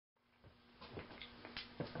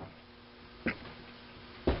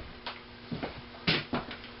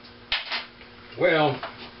Well,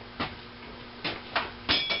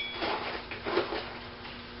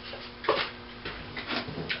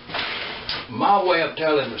 my way of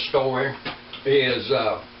telling the story is,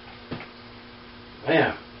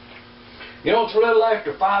 man, you know, it's a little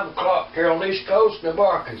after 5 o'clock here on the East Coast of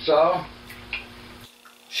Arkansas.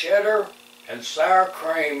 Cheddar and sour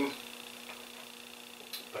cream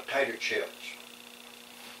potato chips.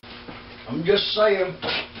 I'm just saying,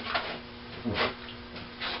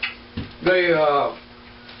 they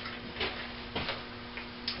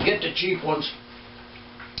get the cheap ones.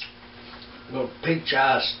 A little peach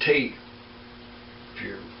iced tea if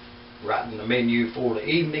you're writing the menu for the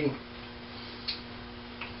evening.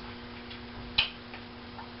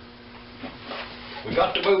 We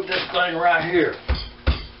got to move this thing right here.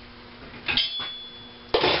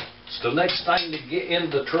 It's the next thing to get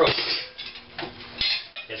in the truck.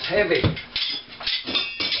 It's heavy.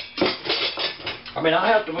 I mean, I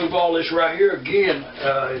have to move all this right here again.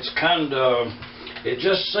 It's kind of, it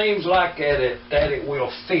just seems like that it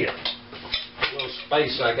will fit. A little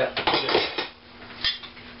space I got to put in.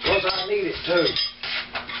 Because I need it too.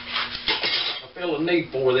 I feel a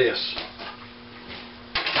need for this.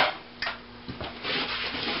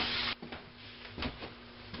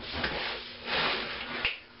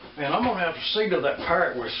 Man, I'm gonna have to see to that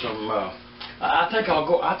parrot with some. I think I'll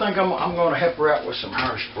go. I think I'm gonna help her out with some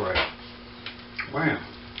hairspray. Wow.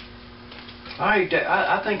 I hate that.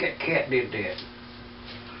 I think that cat did that.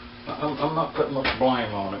 I'm not putting much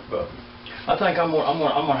blame on it, but I think I'm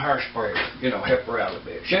gonna hairspray her. You know, help her out a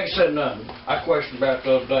bit. She ain't said nothing. I questioned about it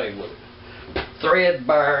the other day with it.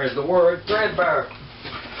 Threadbare is the word. Threadbare.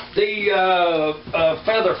 The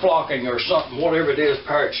feather flocking or something, whatever it is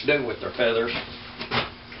parrots do with their feathers.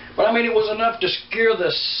 But I mean, it was enough to scare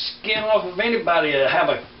the skin off of anybody to have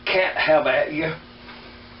a cat have at you.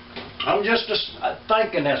 I'm just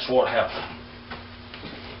thinking that's what happened.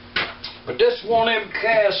 But this one of them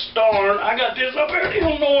cast iron, I got this up here,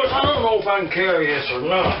 little noise. I don't know if I can carry this or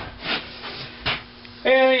not.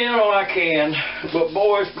 And you know I can, but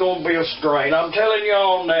boy, it's gonna be a strain. I'm telling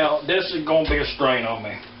y'all now, this is gonna be a strain on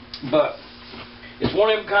me. But it's one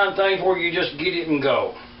of them kind of things where you just get it and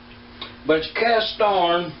go. But it's cast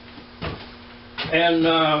iron, and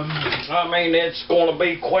I mean, it's going to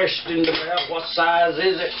be questioned about what size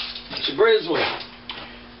is it. It's a grizzly,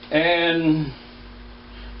 and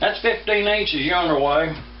that's 15 inches yonder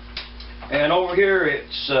way, and over here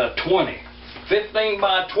it's 20. 15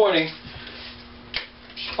 by 20.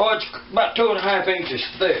 Oh, it's about 2.5 inches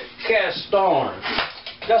thick. Cast iron.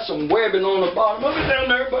 Got some webbing on the bottom of it down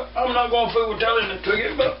there, but I'm not going to fool with telling it to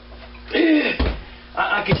you, but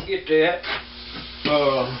I can get that.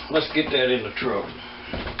 Let's get that in the truck.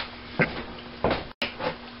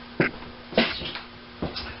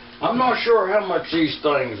 I'm not sure how much these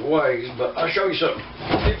things weigh, but I'll show you something.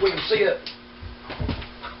 See if we can see it.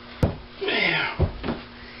 Yeah.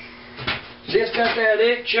 See, it's got that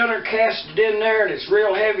itch under casted in there, and it's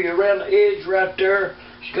real heavy around the edge right there.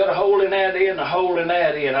 It's got a hole in that end, a hole in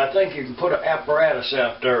that end. I think you can put an apparatus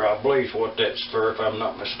out there, I believe what that's for, if I'm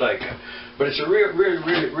not mistaken. But it's a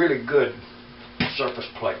really good surface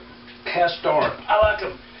plate. Cast iron. I like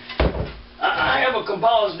them. I have a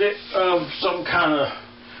composite of some kind of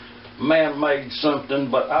man-made something,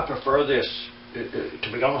 but I prefer this, to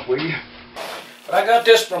be honest with you. But I got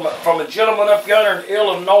this from a gentleman up yonder in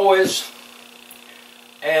Illinois,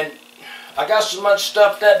 and I got so much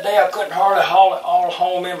stuff that day I couldn't hardly haul it all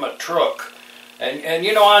home in my truck. And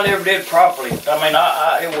you know, I never did properly. I mean,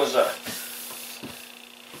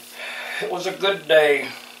 it was a good day,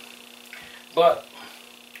 but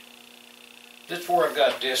this is where I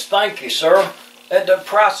got this. Thank you, sir. And the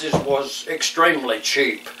prices was extremely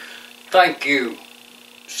cheap. Thank you,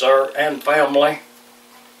 sir and family.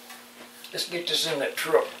 Let's get this in that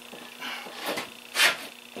truck.